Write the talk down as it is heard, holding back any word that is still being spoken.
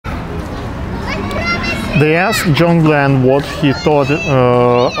They asked John Glenn what he thought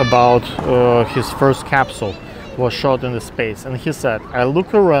about his first capsule was shot into space, and he said, "I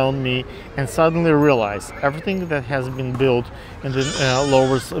look around me and suddenly realize everything that has been built in the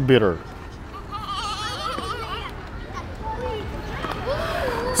lowers bitter."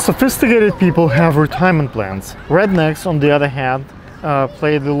 Sophisticated people have retirement plans. Rednecks, on the other hand,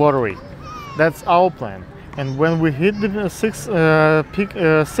 play the lottery. That's our plan. And when we hit the six,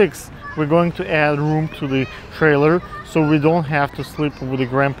 we're going to add room to the trailer so we don't have to sleep with the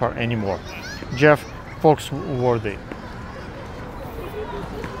grandpa anymore. Jeff Foxworthy.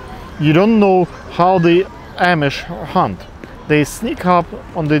 You don't know how the Amish hunt. They sneak up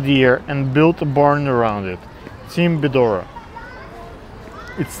on the deer and build a barn around it. Tim Bedora.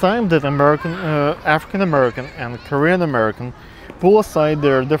 It's time that African American and Korean American pull aside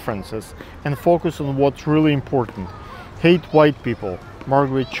their differences and focus on what's really important. Hate white people.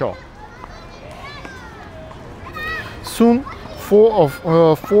 Margaret Cho. Soon, four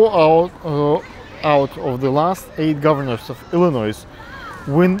out of the last 8 governors of Illinois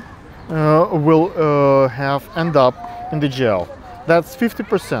will have end up in the jail. That's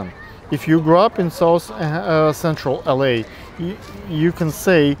 50%. If you grew up in South Central LA, you can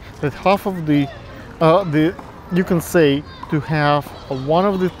say that half of you can say to have one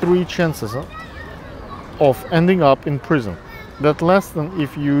of the 3 chances of ending up in prison. That's less than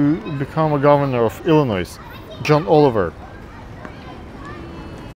if you become a governor of Illinois. John Oliver.